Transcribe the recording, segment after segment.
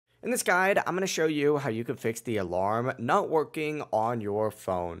In this guide, I'm going to show you how you can fix the alarm not working on your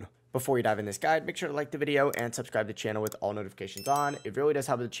phone. Before you dive in this guide, make sure to like the video and subscribe to the channel with all notifications on. It really does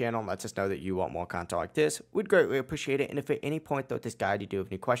help the channel and lets us know that you want more content like this. We'd greatly appreciate it. And if at any point throughout this guide you do have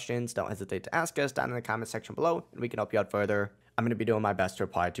any questions, don't hesitate to ask us down in the comment section below and we can help you out further. I'm going to be doing my best to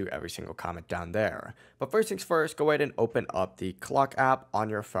reply to every single comment down there. But first things first, go ahead and open up the clock app on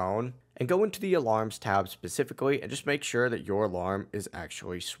your phone and go into the alarms tab specifically and just make sure that your alarm is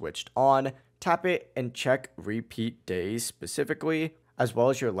actually switched on. Tap it and check repeat days specifically, as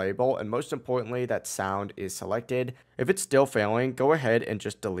well as your label, and most importantly that sound is selected. If it's still failing, go ahead and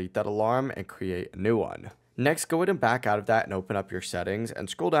just delete that alarm and create a new one. Next, go ahead and back out of that and open up your settings and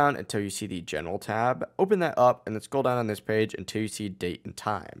scroll down until you see the general tab. Open that up and then scroll down on this page until you see date and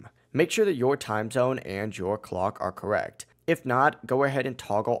time. Make sure that your time zone and your clock are correct. If not, go ahead and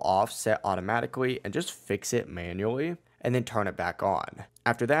toggle off set automatically and just fix it manually and then turn it back on.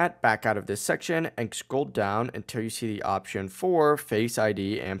 After that, back out of this section and scroll down until you see the option for Face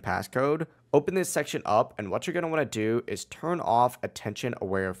ID and passcode. Open this section up, and what you're going to want to do is turn off attention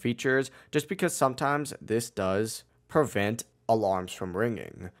aware features, just because sometimes this does prevent alarms from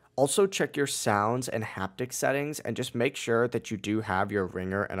ringing. Also check your sounds and haptic settings and just make sure that you do have your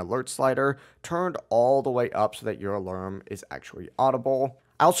ringer and alert slider turned all the way up so that your alarm is actually audible.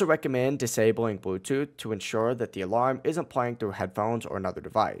 I also recommend disabling Bluetooth to ensure that the alarm isn't playing through headphones or another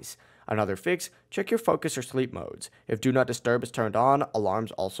device. Another fix, check your focus or sleep modes. If do not disturb is turned on,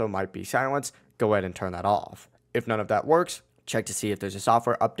 alarms also might be silenced. Go ahead and turn that off. If none of that works, check to see if there's a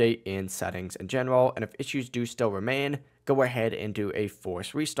software update in settings in general, and if issues do still remain, go ahead and do a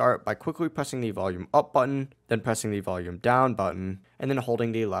force restart by quickly pressing the volume up button, then pressing the volume down button, and then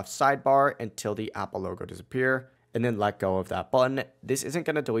holding the left sidebar until the Apple logo disappears, and then let go of that button. This isn't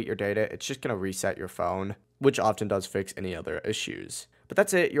going to delete your data, it's just going to reset your phone, which often does fix any other issues. But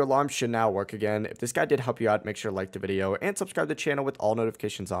that's it, your alarm should now work again. If this guide did help you out, make sure to like the video and subscribe to the channel with all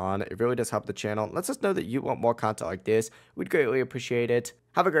notifications on. It really does help the channel. It lets us know that you want more content like this. We'd greatly appreciate it.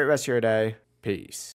 Have a great rest of your day. Peace.